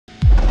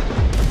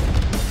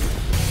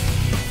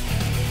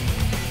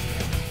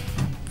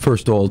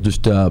First of all,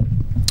 just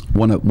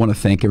want to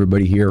thank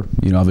everybody here.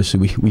 You know, obviously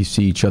we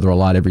see each other a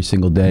lot every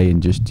single day,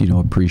 and just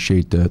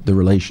appreciate the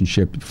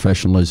relationship,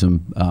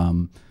 professionalism.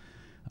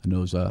 I know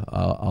there's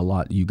a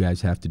lot you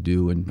guys have to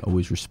do, and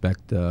always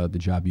respect the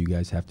job you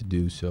guys have to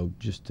do. So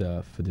just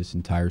for this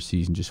entire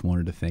season, just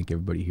wanted to thank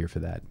everybody here for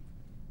that.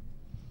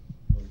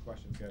 Any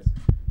questions, guys?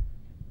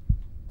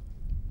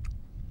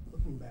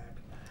 Looking back,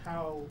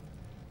 how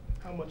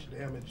much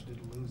damage did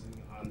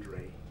losing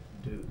Andre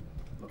do?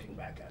 Looking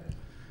back at it.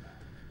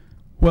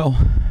 Well,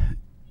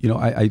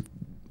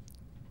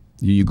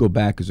 you go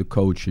back as a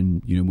coach,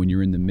 and when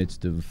you're in the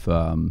midst of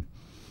a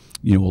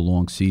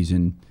long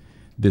season,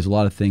 there's a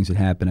lot of things that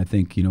happen. I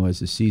think as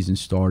the season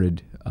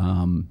started,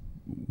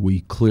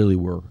 we clearly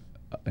were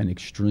an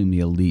extremely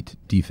elite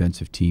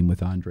defensive team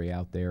with Andre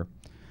out there.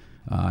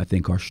 I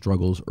think our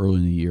struggles early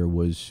in the year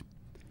was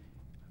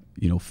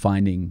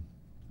finding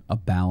a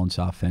balance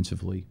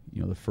offensively.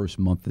 The first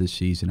month of the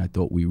season, I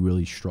thought we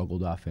really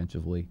struggled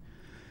offensively.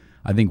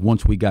 I think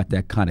once we got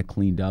that kind of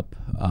cleaned up,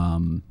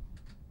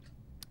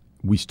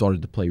 we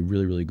started to play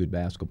really, really good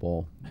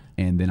basketball.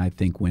 And then I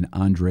think when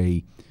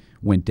Andre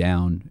went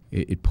down,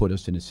 it put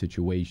us in a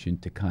situation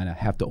to kind of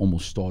have to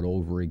almost start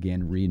over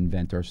again,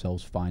 reinvent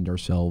ourselves, find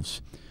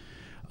ourselves.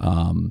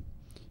 And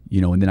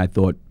then I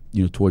thought,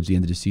 towards the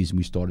end of the season,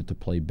 we started to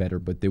play better.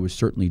 But there was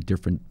certainly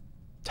different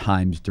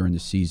times during the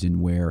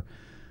season where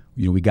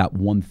we got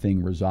one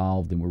thing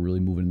resolved and we're really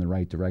moving in the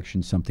right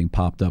direction. Something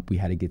popped up. We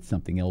had to get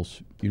something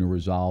else,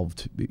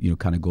 resolved,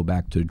 kind of go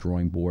back to the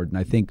drawing board. And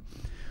I think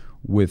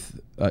with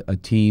a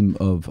team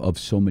of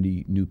so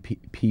many new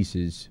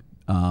pieces,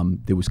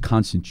 there was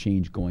constant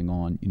change going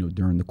on,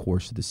 during the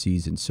course of the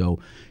season. So,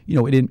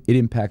 it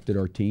impacted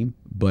our team.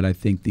 But I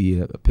think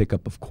the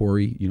pickup of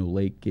Corey,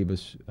 late gave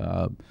us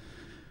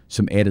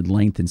some added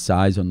length and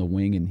size on the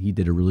wing, and he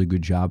did a really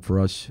good job for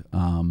us.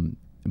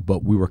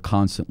 But we were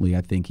constantly,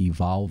 I think,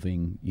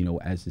 evolving,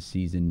 as the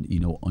season,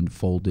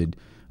 unfolded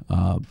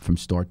from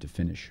start to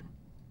finish.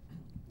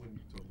 When you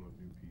talk about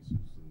new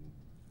pieces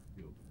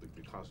and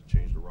the constant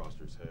change the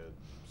roster's had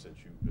since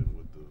you've been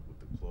with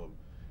the club,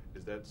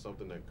 is that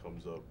something that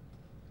comes up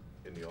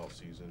in the off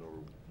season or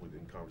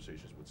within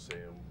conversations with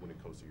Sam when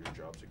it comes to your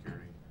job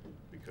security?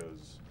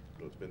 Because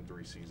it's been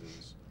 3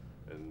 seasons,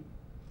 and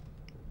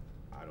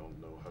I don't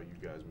know how you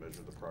guys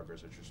measure the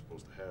progress that you're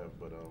supposed to have,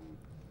 but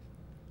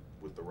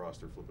with the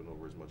roster flipping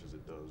over as much as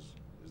it does,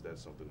 is that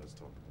something that's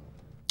talked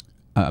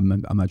about?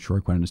 I'm not sure I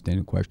quite understand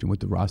the question with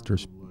the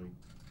rosters. Like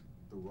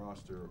the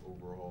roster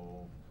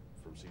overall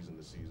from season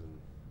to season,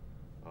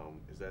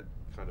 is that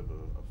kind of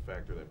a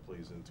factor that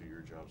plays into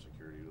your job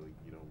security? Like,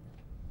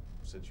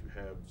 since you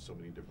have so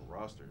many different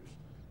rosters,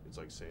 it's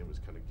like Sam is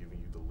kind of giving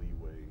you the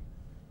leeway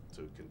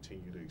to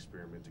continue to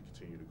experiment, to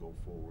continue to go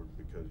forward,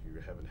 because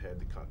you haven't had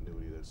the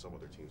continuity that some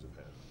other teams have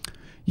had.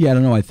 Yeah, I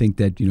don't know. I think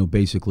that,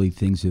 basically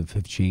things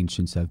have changed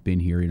since I've been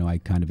here. I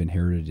kind of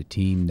inherited a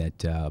team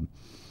that,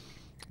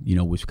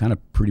 was kind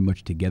of pretty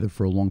much together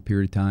for a long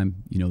period of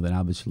time. Then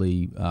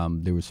obviously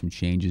there was some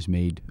changes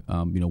made,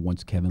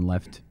 once Kevin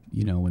left,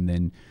 and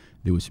then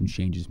there was some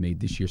changes made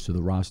this year. So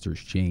the roster's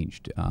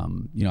changed.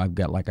 I've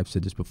got, like I've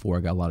said this before,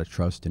 I got a lot of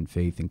trust and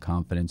faith and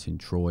confidence in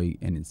Troy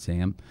and in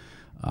Sam.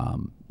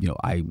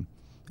 I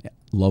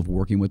love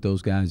working with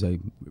those guys. I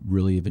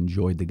really have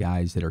enjoyed the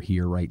guys that are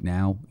here right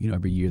now.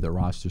 Every year the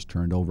roster's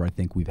turned over. I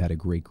think we've had a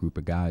great group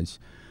of guys.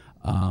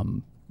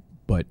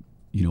 But,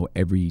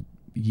 every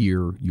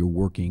year you're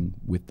working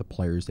with the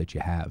players that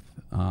you have.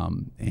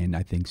 And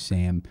I think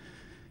Sam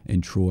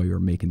and Troy are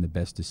making the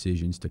best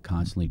decisions to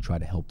constantly try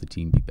to help the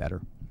team be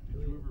better.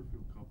 Did you ever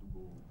feel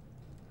comfortable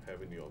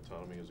having the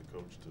autonomy as a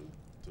coach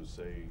to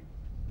say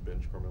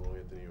bench Carmelo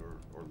Anthony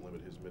or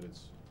limit his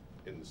minutes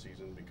in the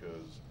season?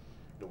 Because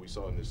we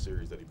saw in this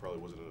series that he probably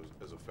wasn't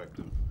as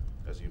effective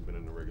as he had been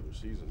in the regular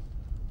season.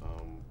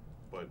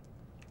 But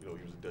he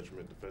was a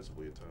detriment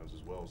defensively at times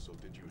as well. So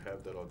did you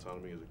have that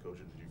autonomy as a coach,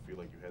 and did you feel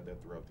like you had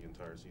that throughout the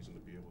entire season to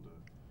be able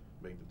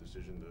to make the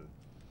decision to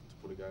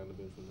put a guy on the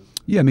bench for this?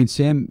 Yeah, I mean,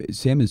 Sam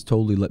has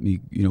totally let me,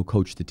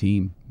 coach the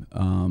team.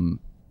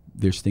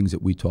 There's things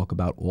that we talk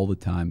about all the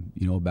time,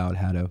 about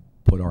how to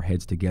put our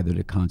heads together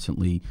to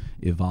constantly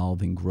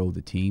evolve and grow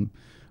the team.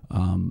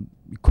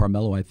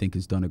 Carmelo, I think,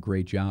 has done a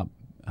great job.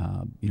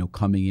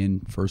 Coming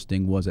in, first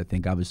thing was, I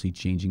think, obviously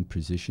changing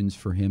positions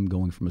for him,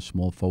 going from a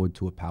small forward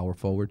to a power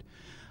forward.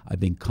 I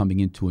think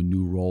coming into a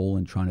new role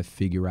and trying to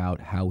figure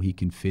out how he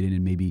can fit in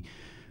and maybe,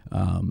 I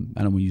don't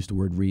want to use the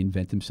word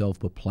reinvent himself,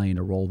 but playing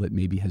a role that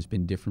maybe has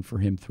been different for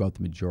him throughout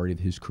the majority of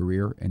his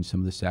career and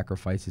some of the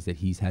sacrifices that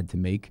he's had to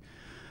make.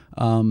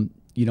 And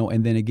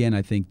then again,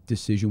 I think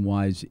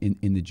decision-wise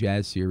in the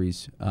Jazz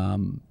series,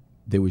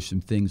 there were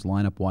some things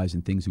lineup-wise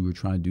and things we were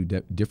trying to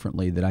do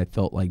differently that I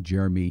felt like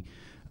Jeremy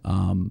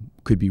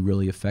could be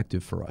really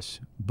effective for us.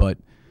 But,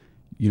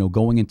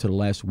 going into the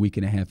last week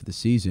and a half of the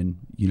season,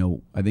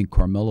 I think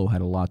Carmelo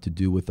had a lot to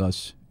do with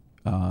us,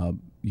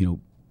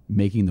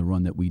 making the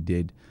run that we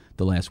did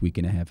the last week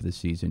and a half of the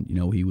season. You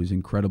know, he was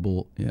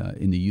incredible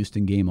in the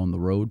Houston game on the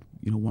road,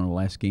 you know, one of the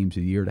last games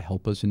of the year to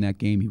help us in that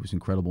game. He was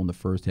incredible in the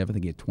first half. I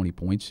think he had 20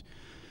 points.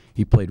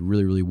 He played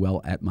really, really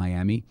well at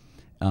Miami.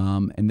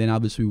 And then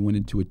obviously we went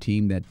into a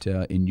team that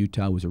in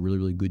Utah was a really,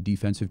 really good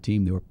defensive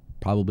team. They were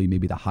probably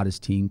maybe the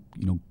hottest team,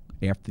 you know,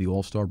 after the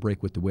All-Star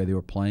break with the way they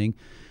were playing.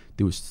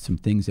 There was some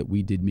things that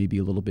we did maybe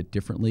a little bit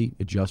differently,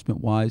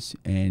 adjustment-wise,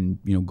 and,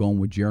 you know, going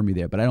with Jeremy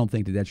there. But I don't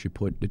think that should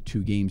put the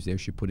 2 games there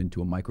should put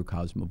into a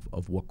microcosm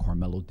of what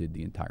Carmelo did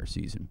the entire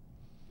season.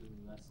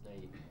 Last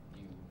night you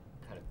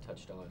kind of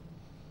touched on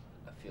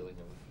a feeling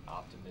of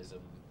optimism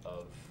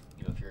of,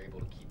 you know, if you're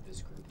able to keep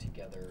this group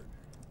together,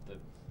 the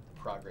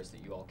progress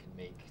that you all can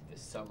make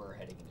this summer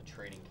heading into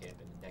training camp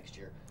and next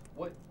year.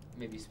 What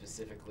maybe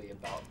specifically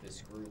about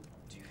this group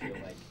do you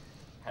feel like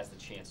has the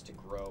chance to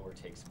grow or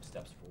take some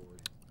steps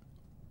forward?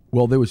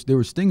 Well, there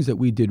was things that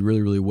we did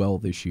really, really well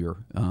this year.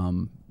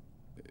 You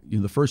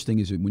know, the first thing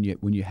is that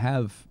when you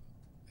have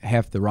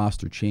half the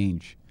roster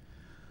change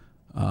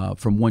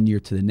from one year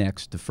to the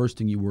next, the first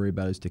thing you worry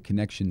about is the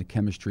connection, the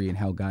chemistry, and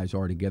how guys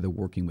are together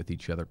working with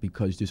each other,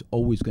 because there's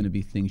always going to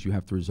be things you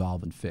have to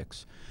resolve and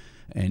fix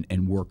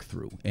and work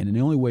through. And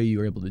the only way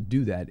you're able to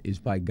do that is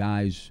by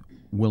guys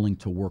willing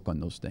to work on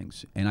those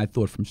things. And I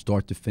thought from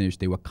start to finish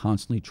they were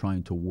constantly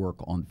trying to work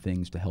on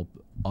things to help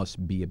us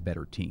be a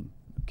better team,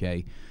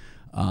 okay?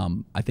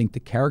 I think the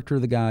character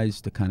of the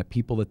guys, the kind of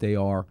people that they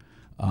are,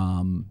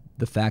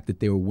 the fact that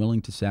they were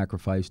willing to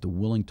sacrifice, they're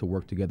willing to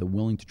work together,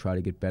 willing to try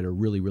to get better,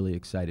 really, really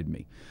excited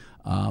me.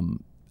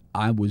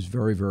 I was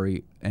very,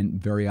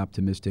 very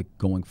optimistic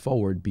going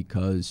forward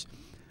because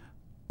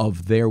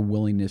of their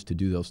willingness to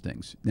do those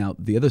things. Now,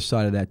 the other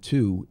side of that,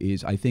 too,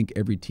 is I think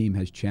every team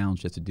has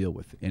challenges to deal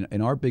with.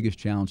 And our biggest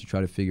challenge to try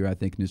to figure out, I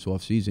think, in this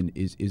offseason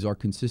is our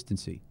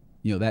consistency.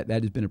 You know, that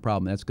has been a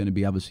problem. That's going to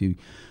be obviously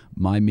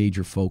my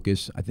major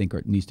focus. I think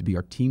it needs to be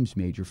our team's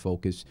major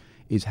focus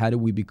is how do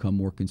we become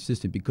more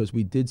consistent, because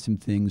we did some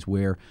things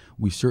where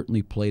we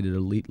certainly played at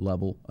elite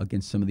level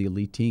against some of the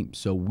elite teams,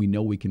 so we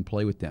know we can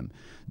play with them.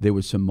 There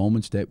were some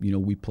moments that, you know,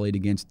 we played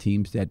against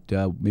teams that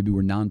maybe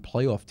were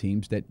non-playoff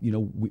teams that, you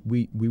know,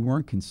 we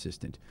weren't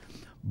consistent.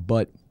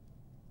 But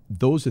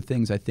those are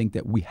things I think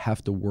that we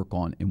have to work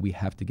on and we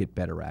have to get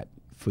better at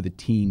for the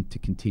team to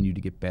continue to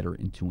get better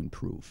and to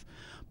improve.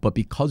 But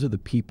because of the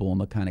people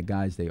and the kind of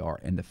guys they are,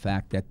 and the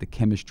fact that the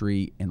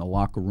chemistry in the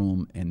locker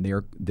room and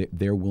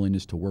their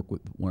willingness to work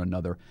with one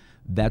another,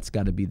 that's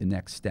got to be the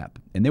next step.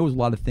 And there was a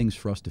lot of things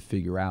for us to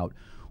figure out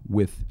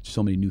with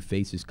so many new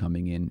faces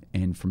coming in,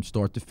 and from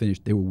start to finish,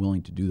 they were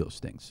willing to do those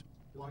things.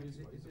 Why are you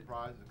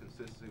surprised the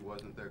consistency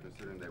wasn't there,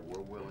 considering they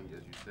were willing,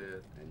 as you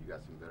said, and you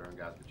got some veteran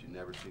guys, but you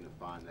never seem to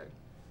find that.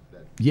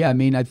 Yeah, I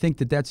mean, I think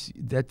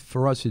that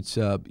for us, it's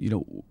you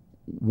know,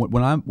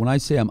 when I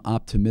say I'm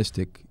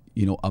optimistic,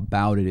 you know,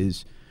 about it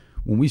is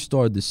when we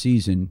started the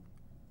season,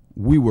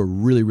 we were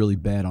really, really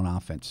bad on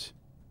offense.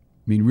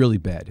 I mean, really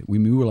bad. We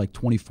were like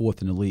 24th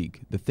in the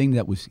league. The thing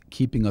that was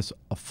keeping us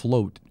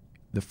afloat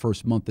the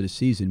first month of the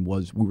season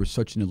was we were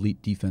such an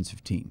elite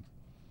defensive team.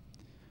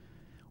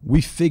 We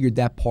figured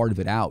that part of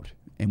it out,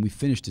 and we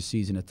finished the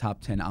season a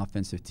top 10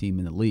 offensive team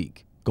in the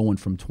league, going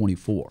from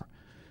 24.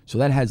 So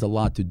that has a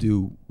lot to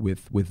do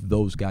with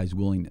those guys'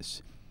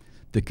 willingness.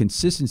 The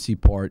consistency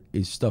part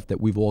is stuff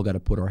that we've all got to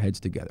put our heads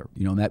together.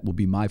 You know, and that will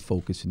be my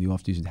focus in the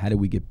offseason. How do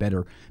we get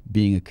better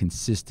being a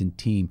consistent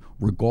team,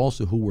 regardless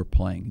of who we're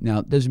playing? Now,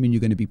 it doesn't mean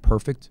you're going to be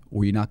perfect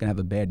or you're not going to have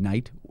a bad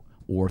night,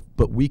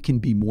 but we can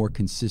be more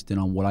consistent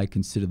on what I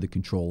consider the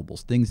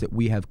controllables, things that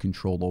we have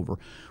control over.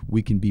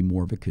 We can be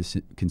more of a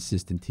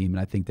consistent team, and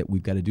I think that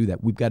we've got to do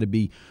that. We've got to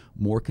be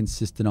more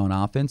consistent on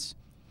offense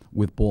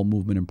with ball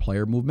movement and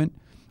player movement.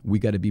 We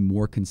got to be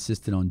more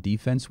consistent on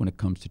defense when it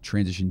comes to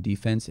transition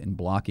defense and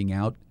blocking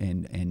out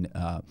and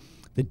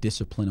the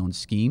discipline on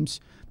schemes.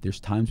 There's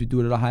times we do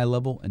it at a high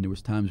level, and there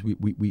was times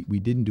we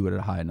didn't do it at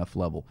a high enough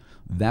level.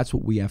 That's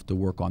what we have to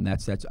work on.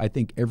 That's I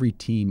think every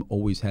team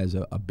always has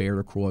a bear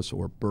to cross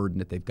or a burden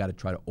that they've got to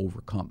try to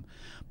overcome.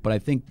 But I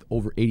think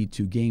over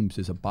 82 games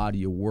is a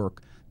body of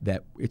work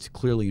that it's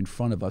clearly in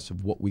front of us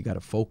of what we got to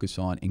focus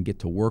on and get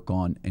to work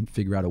on and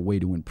figure out a way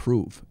to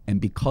improve. And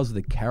because of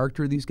the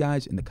character of these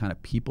guys and the kind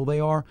of people they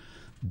are,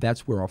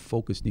 that's where our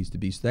focus needs to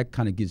be. So that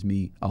kind of gives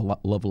me a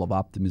level of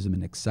optimism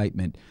and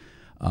excitement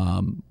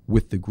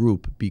with the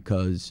group,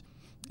 because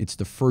it's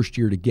the first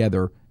year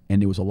together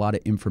and there was a lot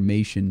of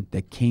information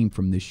that came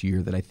from this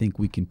year that I think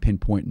we can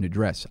pinpoint and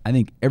address. I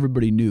think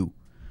everybody knew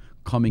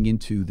coming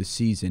into the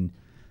season,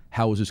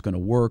 how is this going to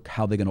work?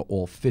 How they're going to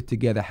all fit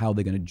together? How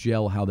they're going to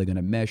gel? How they're going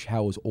to mesh?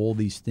 How is all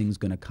these things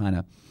going to kind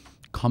of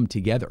come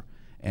together?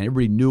 And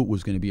everybody knew it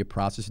was going to be a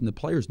process, and the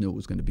players knew it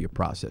was going to be a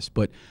process.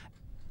 But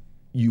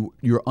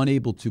you're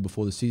unable to,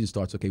 before the season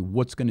starts, okay,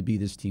 what's going to be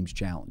this team's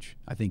challenge?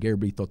 I think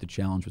everybody thought the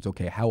challenge was,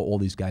 okay, how are all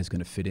these guys going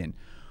to fit in?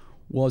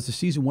 Well, as the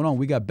season went on,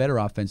 we got better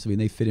offensively,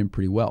 and they fit in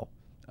pretty well.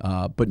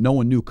 But no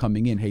one knew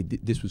coming in, hey,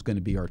 this was going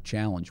to be our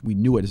challenge. We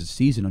knew it as the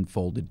season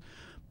unfolded,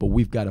 but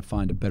we've got to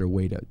find a better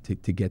way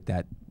to get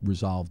that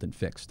resolved and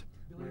fixed.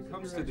 Billy, When it Is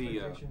comes it to your the,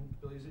 expectation,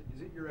 Billy,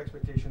 is it your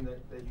expectation that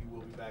you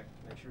will be back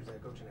next year as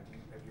head coach? And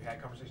have you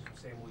had conversations with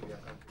Sam? Will you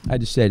have conversations? I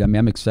just said, I mean,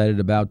 I'm excited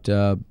about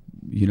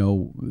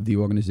the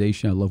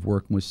organization. I love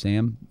working with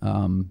Sam,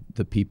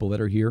 the people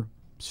that are here.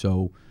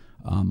 So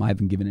I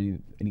haven't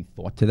given any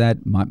thought to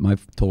that. My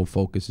total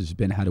focus has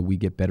been how do we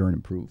get better and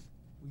improve.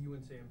 Will you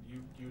and Sam, do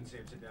you and Sam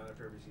sit down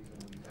after every season?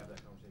 Will you have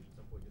that conversation at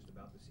some point just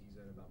about the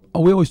season, about what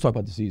Oh, we always talk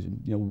about the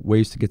season.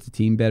 Ways to get the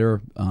team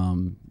better.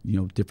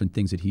 Different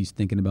things that he's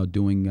thinking about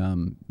doing.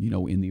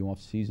 In the off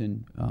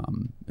season.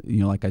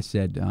 Like I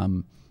said,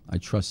 I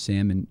trust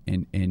Sam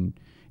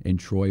and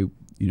Troy.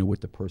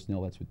 With the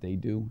personnel, that's what they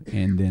do.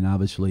 And then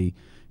obviously,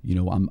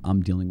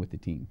 I'm dealing with the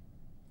team.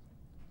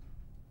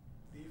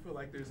 Do you feel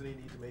like there's any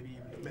need to maybe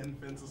amend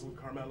fences with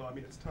Carmelo? I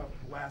mean, it's tough.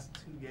 The last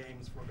 2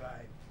 games for a guy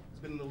who's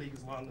been in the league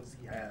as long as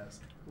he has,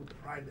 with the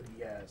pride that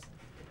he has, to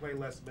play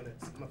less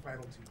minutes in the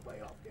final 2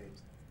 playoff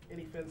games.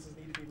 Any fences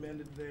need to be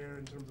mended there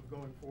in terms of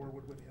going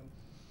forward with him?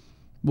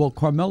 Well,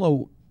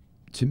 Carmelo,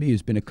 to me,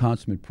 has been a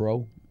consummate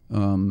pro.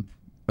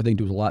 I think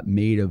there was a lot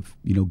made of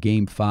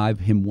Game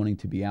 5, him wanting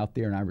to be out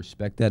there, and I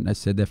respect that, and I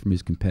said that from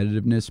his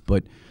competitiveness.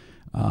 But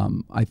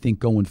I think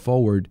going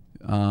forward,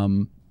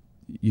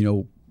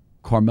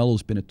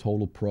 Carmelo's been a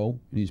total pro,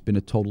 and he's been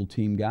a total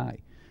team guy.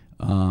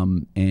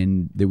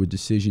 And there were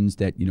decisions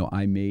that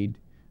I made,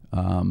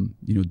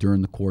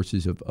 during the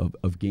courses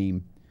of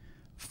Game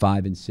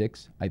 5 and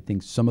 6. I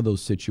think some of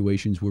those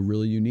situations were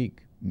really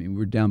unique. I mean, we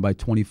were down by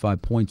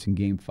 25 points in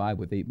Game 5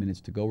 with 8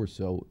 minutes to go or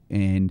so,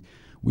 and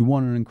we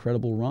won an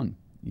incredible run,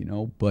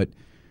 But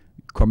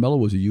Carmelo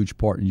was a huge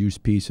part and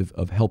huge piece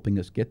of helping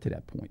us get to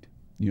that point,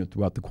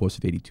 throughout the course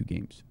of 82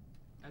 games.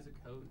 As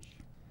a coach,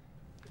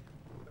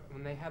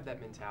 when they have that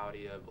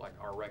mentality of, like,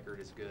 our record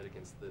is good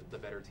against the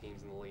better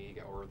teams in the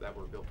league or that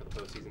were built for the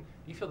postseason,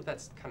 do you feel that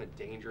that's kind of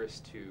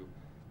dangerous to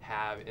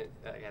have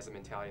as a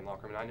mentality in the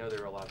locker room? And I know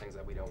there are a lot of things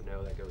that we don't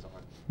know that goes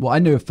on. Well, I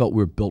never felt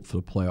we were built for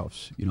the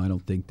playoffs. I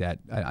don't think that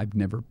I've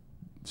never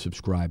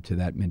subscribed to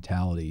that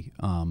mentality.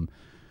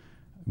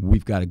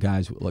 We've got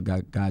guys with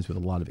a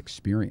lot of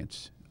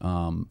experience,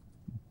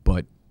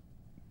 but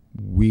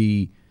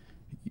we,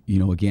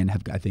 again,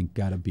 have I think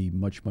got to be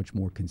much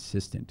more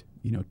consistent.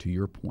 To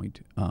your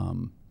point,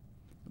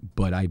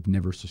 but I've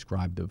never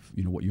subscribed of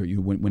what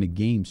when a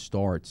game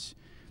starts.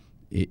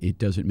 It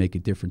doesn't make a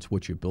difference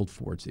what you're built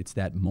for. It's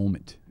that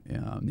moment.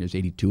 There's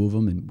 82 of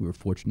them, and we were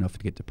fortunate enough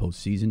to get to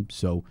postseason.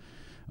 So,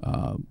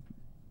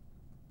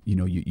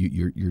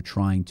 you're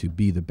trying to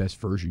be the best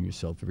version of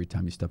yourself every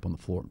time you step on the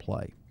floor and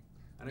play.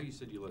 I know you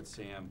said you let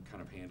Sam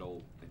kind of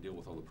handle and deal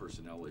with all the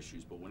personnel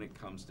issues, but when it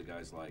comes to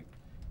guys like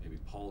maybe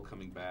Paul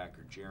coming back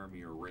or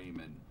Jeremy or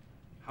Raymond,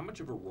 how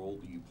much of a role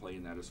do you play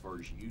in that as far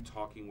as you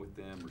talking with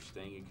them or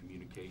staying in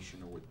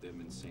communication or with them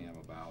and Sam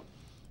about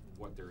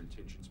what their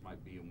intentions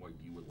might be and what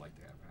you would like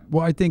to have happen?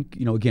 Well, I think,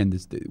 again,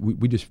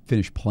 we just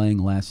finished playing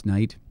last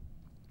night.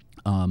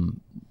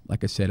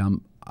 Like I said,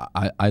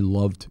 I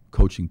loved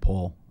coaching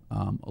Paul.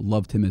 I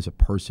loved him as a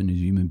person, as a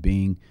human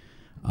being.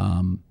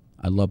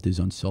 I loved his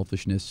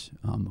unselfishness,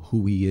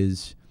 who he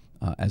is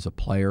as a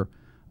player.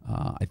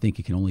 I think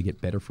it can only get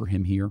better for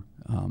him here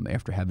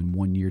after having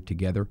 1 year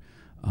together.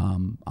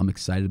 I'm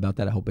excited about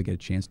that. I hope I get a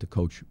chance to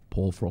coach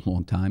Paul for a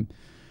long time.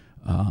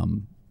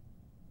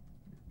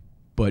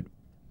 But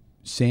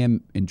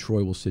Sam and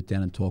Troy will sit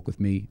down and talk with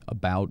me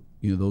about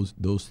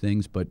those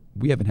things. But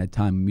we haven't had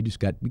time. We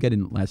got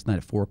in last night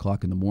at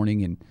 4:00 in the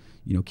morning, and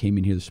came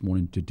in here this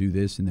morning to do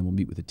this, and then we'll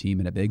meet with the team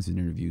and have exit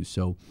interviews.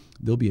 So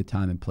there'll be a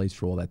time and place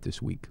for all that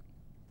this week.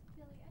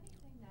 Billy,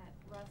 anything that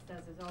Russ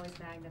does is always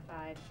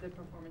magnified, good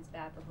performance,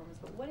 bad performance.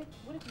 But what have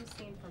you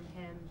seen from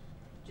him?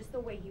 Just the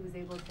way he was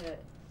able to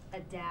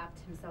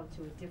adapt himself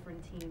to a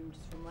different team,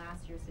 just from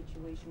last year's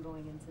situation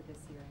going into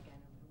this year again.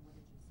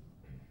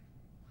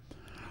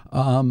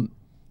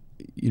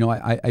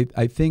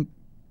 I think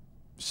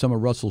some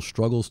of Russell's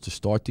struggles to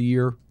start the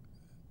year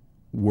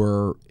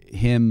were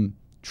him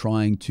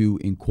trying to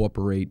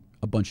incorporate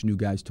a bunch of new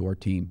guys to our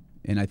team.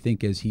 And I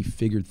think as he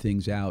figured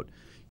things out,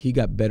 he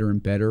got better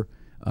and better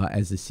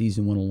as the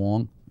season went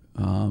along.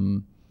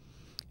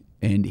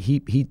 And he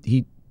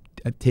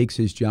takes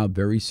his job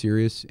very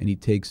serious, and he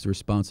takes the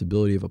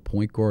responsibility of a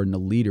point guard and a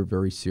leader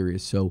very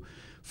serious. So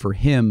for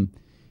him,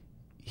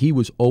 he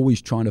was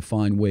always trying to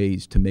find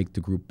ways to make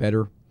the group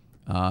better,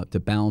 to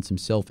balance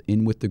himself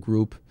in with the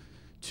group,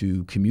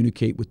 to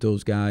communicate with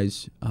those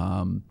guys.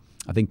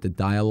 I think the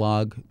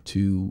dialogue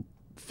to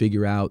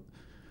figure out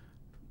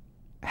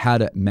how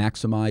to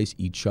maximize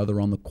each other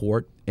on the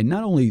court, and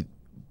not only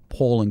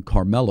Paul and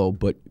Carmelo,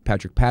 but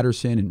Patrick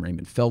Patterson and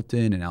Raymond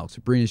Felton and Alex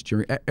Abrinas,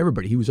 Jerry,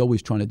 everybody. He was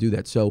always trying to do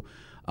that. So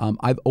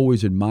I've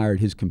always admired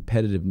his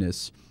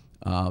competitiveness,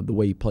 the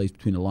way he plays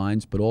between the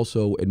lines, but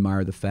also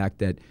admire the fact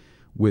that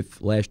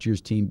with last year's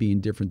team being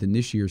different than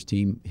this year's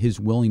team, his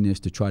willingness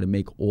to try to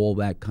make all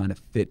that kind of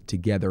fit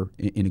together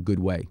in a good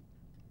way.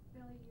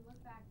 Billy, you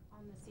look back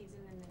on the season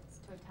in its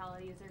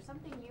totality. Is there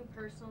something you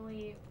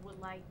personally would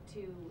like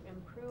to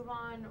improve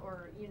on,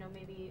 or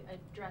maybe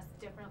address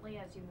differently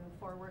as you move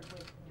forward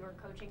with your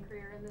coaching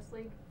career in this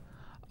league?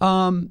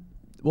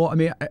 Well, I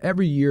mean,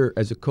 every year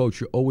as a coach,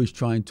 you're always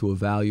trying to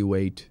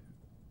evaluate,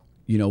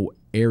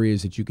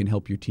 areas that you can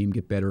help your team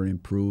get better and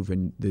improve.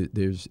 And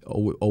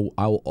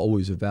I'll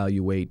always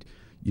evaluate,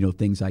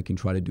 things I can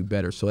try to do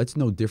better. So that's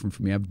no different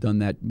for me. I've done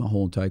that my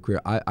whole entire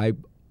career. I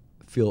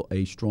feel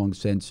a strong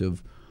sense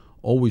of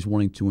always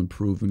wanting to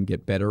improve and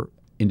get better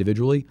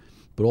individually,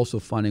 but also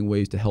finding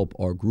ways to help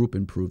our group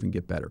improve and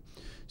get better.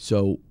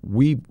 So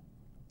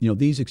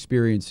these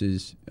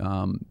experiences,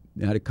 I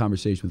had a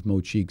conversation with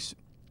Mo Cheeks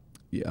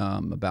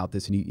about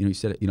this, and he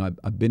said,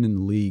 I've been in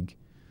the league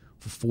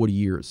for 40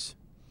 years,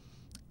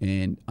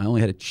 and I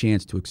only had a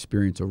chance to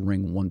experience a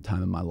ring one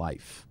time in my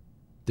life.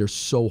 They're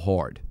so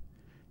hard.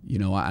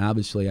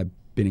 Obviously I've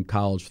been in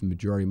college for the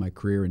majority of my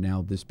career, and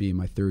now this being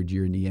my third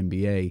year in the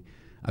NBA,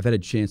 I've had a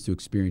chance to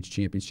experience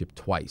championship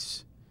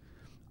twice.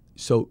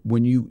 So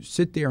when you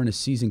sit there and a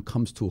season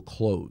comes to a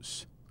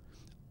close,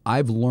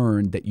 I've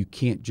learned that you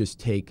can't just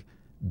take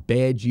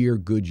bad year,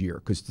 good year,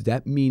 because does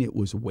that mean it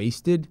was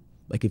wasted?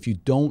 Like if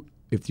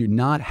you're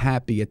not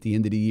happy at the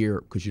end of the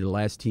year because you're the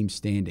last team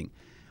standing,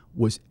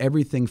 was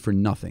everything for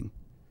nothing?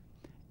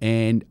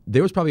 And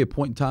there was probably a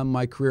point in time in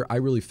my career I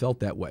really felt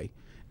that way.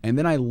 And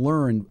then I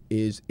learned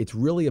it's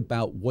really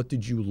about what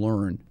did you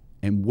learn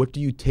and what do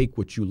you take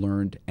what you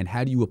learned and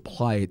how do you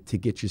apply it to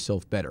get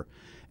yourself better?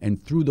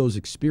 And through those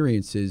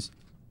experiences,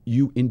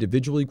 you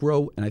individually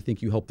grow, and I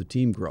think you help the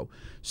team grow.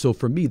 So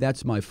for me,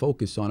 that's my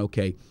focus on,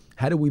 okay,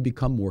 how do we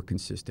become more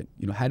consistent?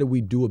 How do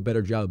we do a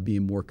better job of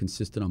being more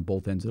consistent on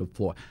both ends of the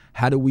floor?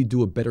 How do we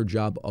do a better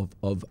job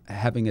of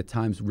having at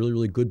times really,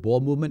 really good ball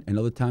movement and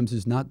other times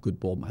is not good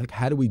ball movement? Like,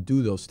 how do we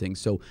do those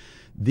things? So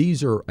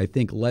these are, I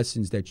think,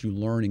 lessons that you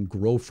learn and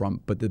grow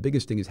from. But the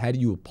biggest thing is how do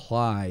you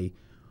apply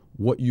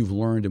what you've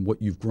learned and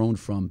what you've grown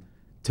from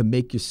to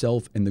make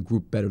yourself and the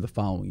group better the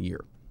following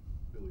year?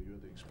 Billy, you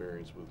had the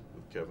experience with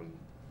Kevin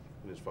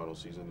in his final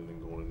season and then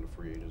going into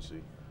free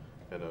agency.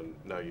 And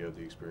now you have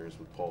the experience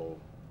with Paul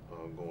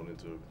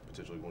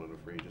potentially going into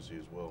free agency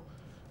as well.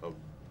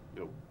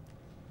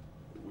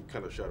 We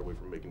kind of shied away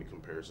from making the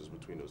comparisons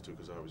between those two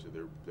because obviously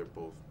they're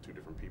both two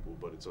different people,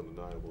 but it's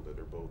undeniable that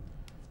they're both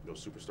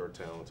superstar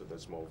talents at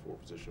that small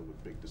forward position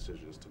with big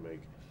decisions to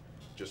make.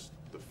 Just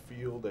the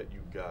feel that you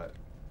got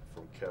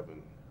from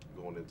Kevin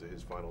going into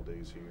his final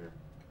days here,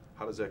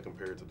 how does that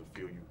compare to the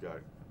feel you got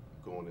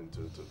going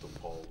into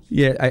Paul's?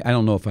 Yeah, I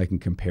don't know if I can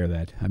compare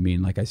that. I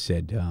mean, like I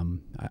said,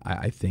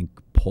 I think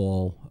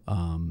Paul,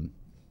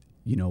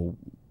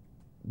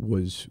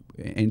 was,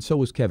 and so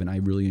was Kevin. I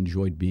really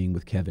enjoyed being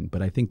with Kevin,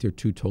 but I think they're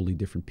two totally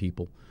different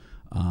people.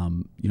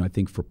 I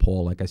think for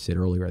Paul, like I said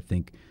earlier, I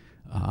think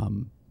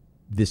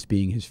this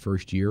being his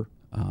first year,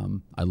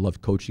 I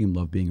loved coaching him,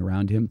 loved being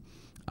around him.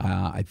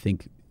 I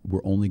think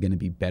we're only going to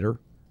be better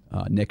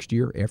next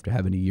year after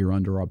having a year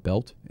under our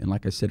belt. And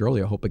like I said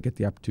earlier, I hope I get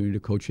the opportunity to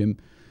coach him,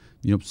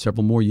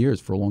 several more years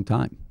for a long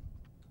time.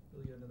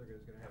 Billy, another guy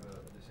who's going to have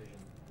a decision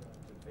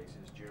to face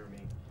is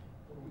Jeremy.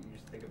 What do you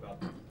just think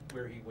about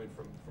where he went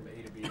from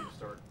A to B to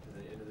start to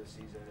the end of the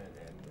season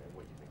and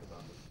what you think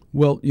about him?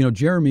 Well,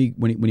 Jeremy,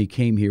 when he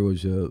came here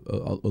was a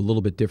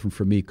little bit different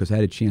for me because I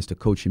had a chance to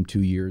coach him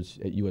 2 years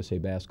at USA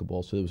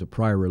Basketball, so there was a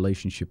prior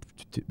relationship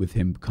with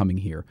him coming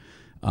here.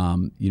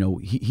 I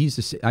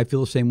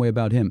feel the same way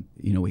about him.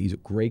 He's a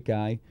great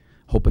guy.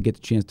 Hope I get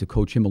the chance to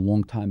coach him a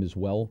long time as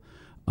well.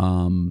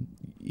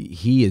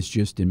 He is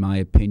just, in my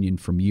opinion,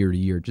 from year to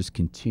year, just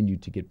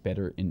continued to get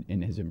better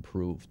and has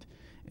improved.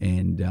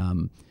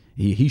 And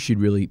he should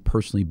really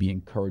personally be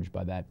encouraged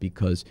by that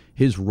because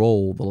his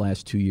role the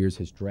last 2 years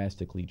has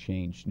drastically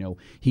changed.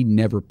 He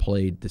never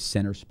played the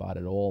center spot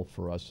at all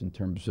for us in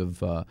terms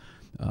of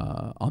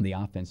on the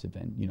offensive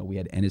end. We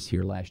had Ennis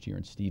here last year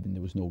and Steven.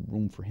 There was no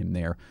room for him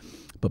there.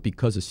 But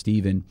because of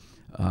Steven,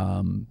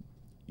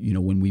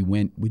 when we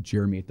went with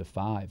Jeremy at the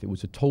 5, it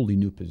was a totally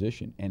new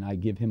position. And I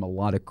give him a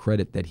lot of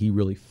credit that he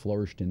really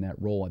flourished in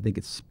that role. I think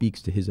it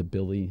speaks to his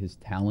ability, his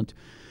talent,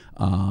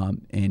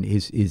 and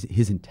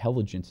his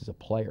intelligence as a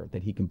player,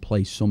 that he can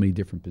play so many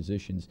different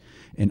positions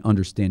and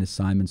understand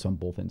assignments on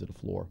both ends of the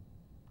floor.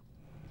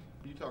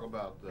 You talk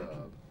about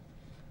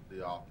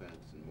the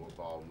offense and more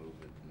ball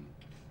movement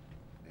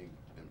and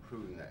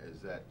improving that.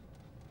 Is that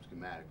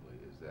schematically?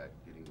 Is that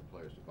getting the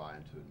players to buy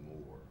into it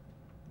more?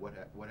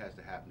 What has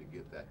to happen to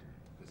get that?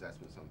 Because that's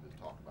been something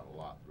that's talked about a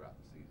lot throughout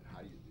the season.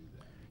 How do you do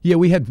that? Yeah,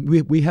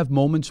 we have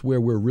moments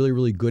where we're really,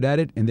 really good at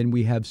it, and then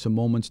we have some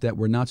moments that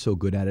we're not so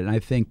good at it. And I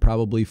think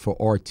probably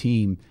for our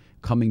team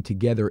coming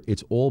together,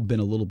 it's all been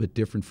a little bit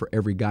different for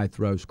every guy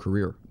throughout his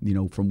career,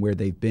 from where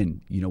they've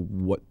been.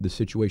 What the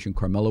situation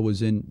Carmelo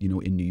was in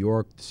New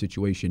York, the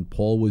situation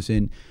Paul was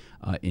in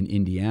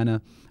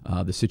Indiana,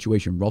 the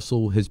situation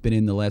Russell has been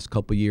in the last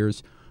couple of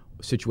years,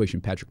 the situation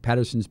Patrick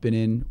Patterson's been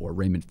in, or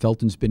Raymond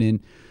Felton's been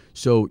in.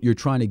 So you're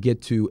trying to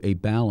get to a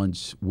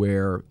balance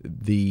where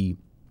the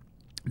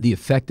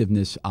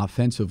effectiveness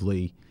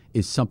offensively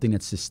is something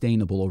that's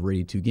sustainable over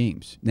 82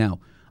 games. Now,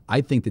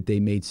 I think that they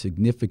made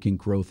significant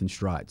growth and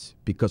strides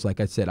because, like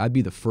I said, I'd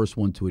be the first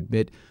one to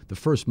admit the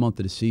first month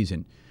of the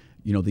season,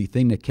 the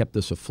thing that kept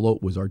us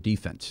afloat was our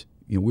defense.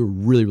 You know, we were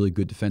really, really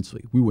good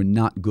defensively. We were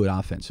not good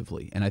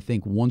offensively. And I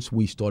think once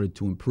we started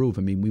to improve,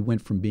 I mean, we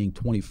went from being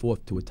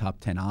 24th to a top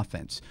 10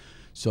 offense.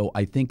 So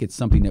I think it's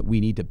something that we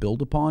need to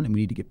build upon and we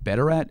need to get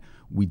better at.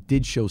 We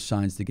did show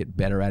signs to get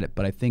better at it,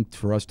 but I think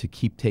for us to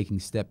keep taking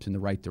steps in the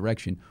right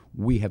direction,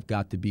 we have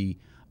got to be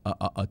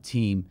a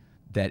team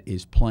that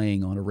is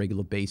playing on a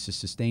regular basis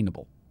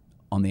sustainable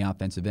on the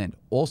offensive end.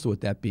 Also,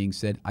 with that being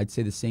said, I'd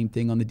say the same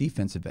thing on the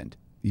defensive end.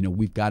 You know,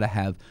 we've got to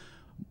have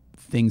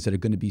things that are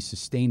going to be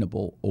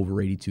sustainable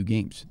over 82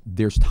 games.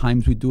 There's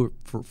times we do it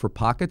for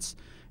pockets,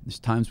 there's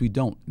times we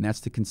don't, and that's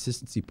the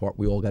consistency part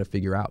we all got to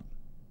figure out.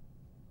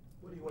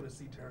 What do you want to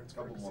see Terrence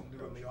Ferguson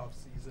do in the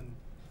offseason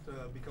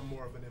to become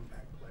more of an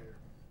impact player?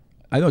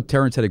 I know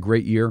Terrence had a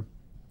great year.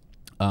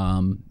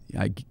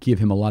 I give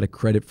him a lot of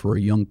credit for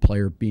a young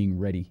player being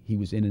ready. He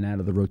was in and out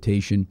of the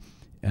rotation,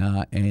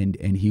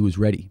 and he was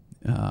ready.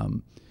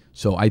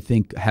 So I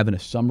think having a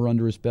summer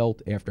under his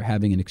belt after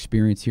having an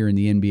experience here in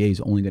the NBA is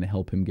only going to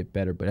help him get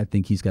better, but I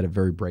think he's got a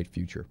very bright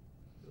future.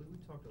 We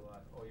talked a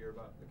lot all year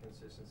about the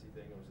consistency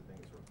thing. It was a thing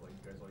that sort of plagued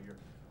you guys all year.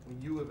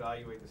 When you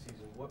evaluate the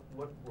season, what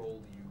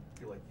role do you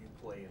feel like you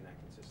play in that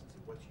consistency?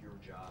 What's your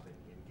job in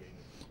getting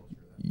it closer to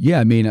that? Yeah,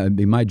 I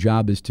mean, my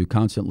job is to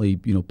constantly,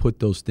 put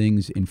those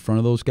things in front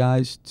of those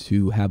guys,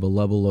 to have a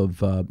level of,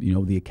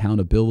 the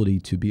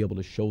accountability to be able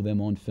to show them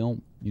on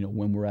film,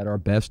 when we're at our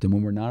best and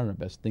when we're not at our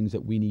best, things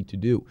that we need to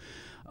do.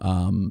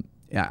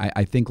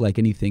 I think like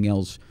anything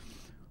else,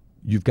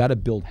 you've got to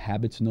build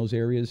habits in those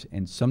areas,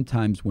 and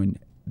sometimes when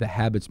the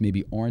habits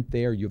maybe aren't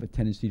there, you have a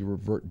tendency to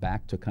revert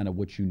back to kind of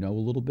what you know a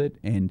little bit,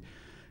 and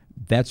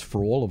that's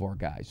for all of our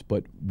guys.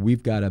 But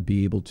we've got to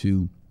be able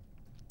to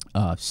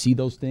see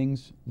those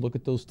things, look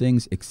at those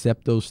things,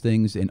 accept those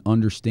things, and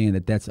understand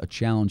that that's a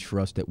challenge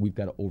for us that we've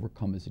got to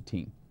overcome as a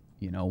team.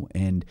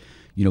 And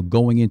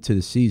going into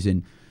the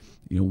season,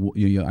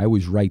 I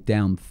always write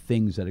down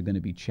things that are going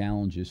to be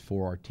challenges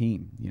for our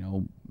team.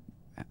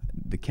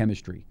 The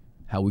chemistry,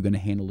 how we're going to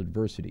handle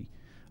adversity,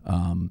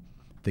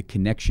 the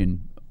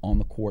connection on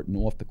the court and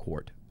off the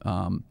court,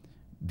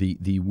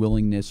 the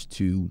willingness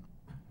to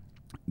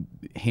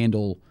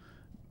handle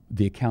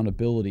the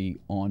accountability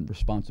on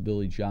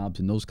responsibility jobs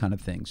and those kind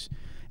of things.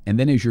 And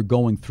then as you're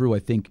going through, I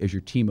think as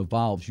your team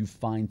evolves, you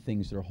find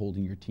things that are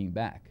holding your team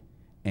back.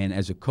 And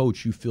as a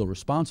coach, you feel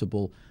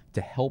responsible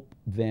to help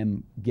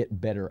them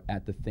get better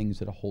at the things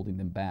that are holding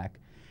them back,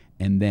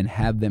 and then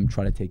have them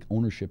try to take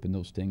ownership in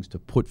those things to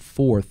put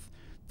forth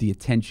the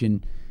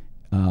attention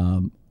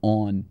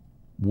on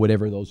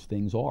whatever those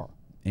things are.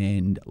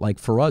 And like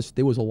for us,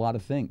 there was a lot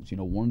of things.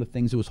 One of the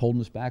things that was holding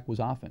us back was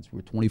offense. We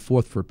were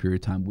 24th for a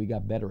period of time. We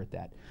got better at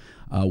that.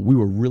 We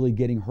were really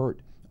getting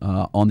hurt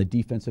on the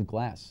defensive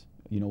glass,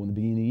 in the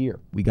beginning of the year.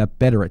 We got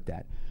better at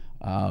that.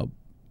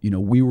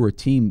 We were a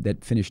team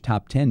that finished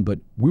top 10, but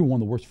we were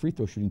one of the worst free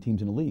throw shooting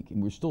teams in the league, and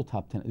we were still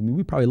top 10. I mean,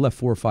 we probably left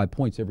 4 or 5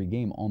 points every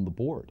game on the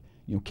board.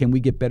 Can we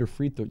get better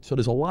free throws? So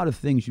there's a lot of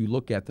things you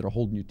look at that are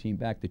holding your team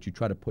back that you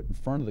try to put in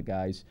front of the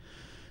guys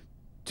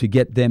to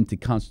get them to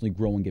constantly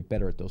grow and get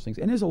better at those things.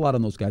 And there's a lot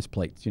on those guys'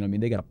 plates.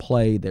 They got to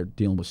play. They're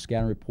dealing with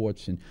scouting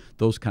reports and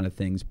those kind of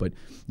things. But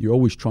you're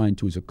always trying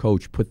to, as a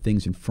coach, put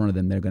things in front of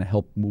them that are going to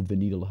help move the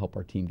needle to help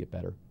our team get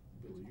better.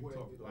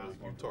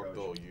 You talked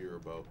all year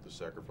about the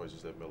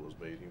sacrifices that Melo's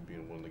made, him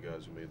being one of the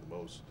guys who made the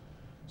most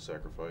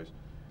sacrifice.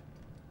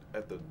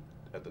 At the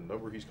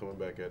number he's coming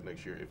back at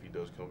next year, if he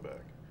does come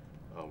back,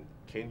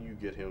 can you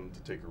get him to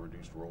take a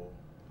reduced role?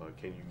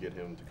 Can you get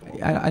him to come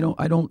up?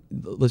 I don't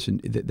listen.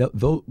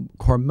 Though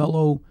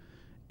Carmelo,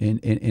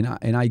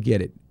 and I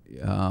get it.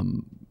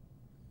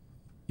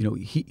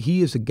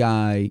 He is a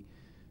guy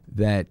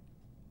that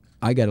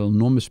I got an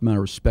enormous amount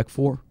of respect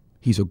for.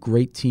 He's a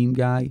great team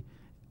guy,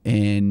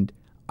 and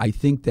I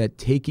think that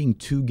taking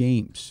 2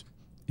 games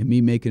and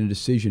me making a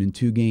decision in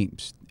 2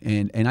 games,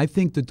 and I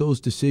think that those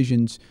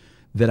decisions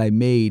that I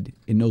made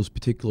in those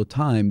particular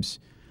times,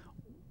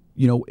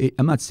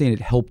 I'm not saying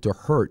it helped or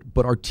hurt,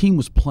 but our team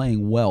was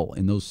playing well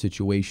in those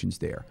situations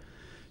there.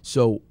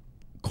 So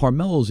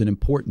Carmelo's an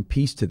important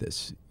piece to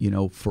this,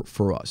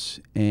 for us.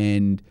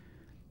 And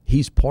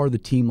he's part of the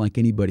team like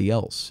anybody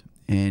else.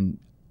 And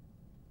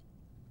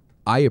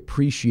I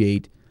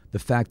appreciate the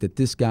fact that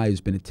this guy has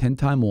been a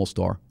 10-time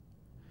All-Star.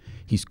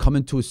 He's come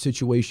into a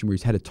situation where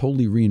he's had to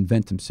totally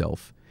reinvent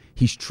himself.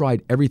 He's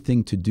tried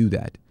everything to do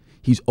that.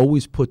 He's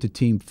always put the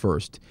team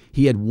first.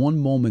 He had one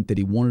moment that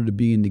he wanted to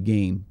be in the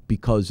game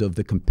because of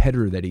the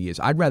competitor that he is.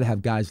 I'd rather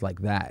have guys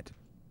like that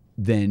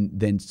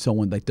than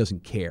someone that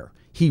doesn't care.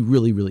 He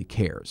really, really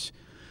cares.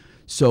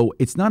 So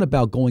it's not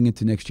about going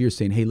into next year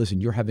saying, hey, listen,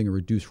 you're having a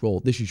reduced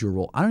role. This is your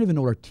role. I don't even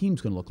know what our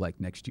team's going to look like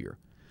next year.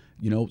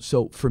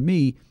 So for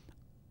me,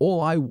 all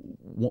I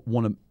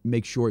want to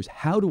make sure is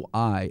how do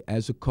I,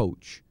 as a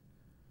coach,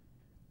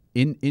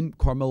 in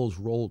Carmelo's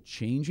role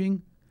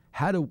changing,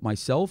 how do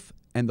myself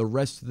and the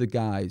rest of the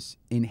guys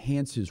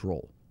enhance his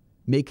role,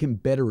 make him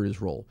better at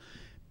his role?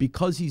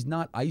 Because he's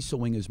not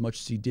ISOing as much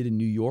as he did in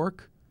New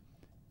York,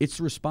 it's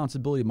the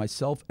responsibility of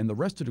myself and the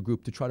rest of the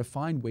group to try to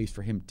find ways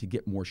for him to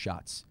get more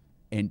shots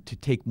and to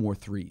take more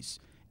threes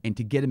and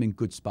to get him in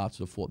good spots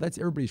of the floor. That's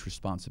everybody's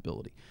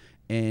responsibility.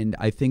 And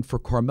I think for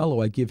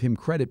Carmelo, I give him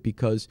credit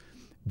because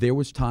there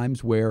was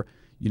times where,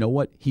 you know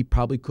what, he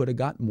probably could have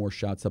gotten more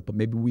shots up, but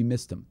maybe we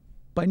missed him.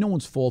 By no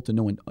one's fault and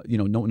no one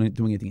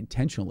doing anything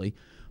intentionally,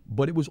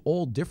 but it was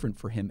all different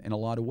for him in a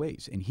lot of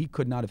ways, and he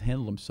could not have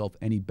handled himself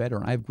any better,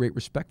 and I have great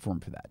respect for him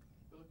for that.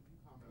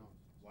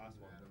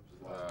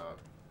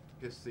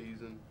 His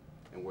season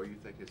and where you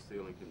think his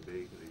ceiling can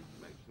be, because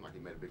he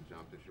made a big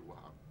jump this year. Wow,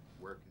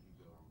 where can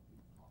he go?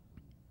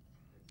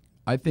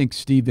 I think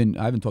Steven,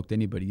 I haven't talked to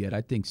anybody yet.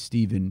 I think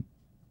Steven's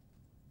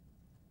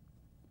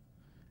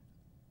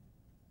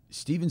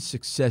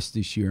success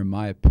this year, in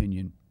my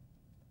opinion,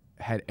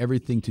 had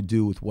everything to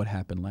do with what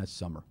happened last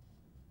summer.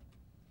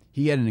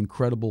 He had an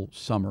incredible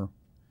summer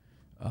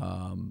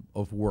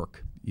of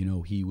work. You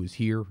know, he was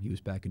here. He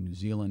was back in New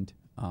Zealand.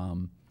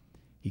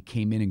 He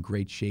came in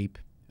great shape.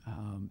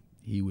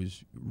 He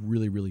was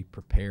really, really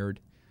prepared.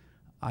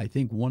 I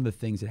think one of the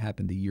things that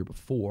happened the year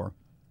before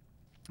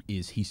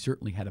is he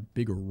certainly had a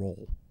bigger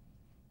role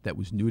that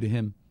was new to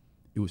him.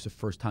 It was the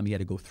first time he had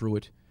to go through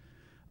it.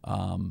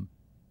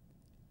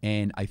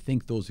 And I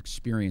think those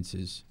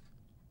experiences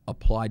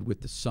applied with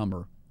the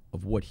summer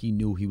of what he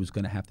knew he was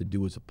going to have to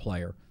do as a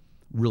player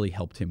really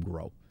helped him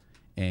grow.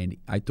 And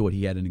I thought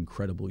he had an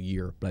incredible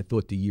year, but I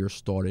thought the year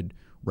started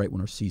right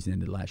when our season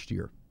ended last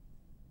year.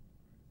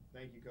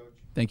 Thank you, Coach.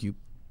 Thank you.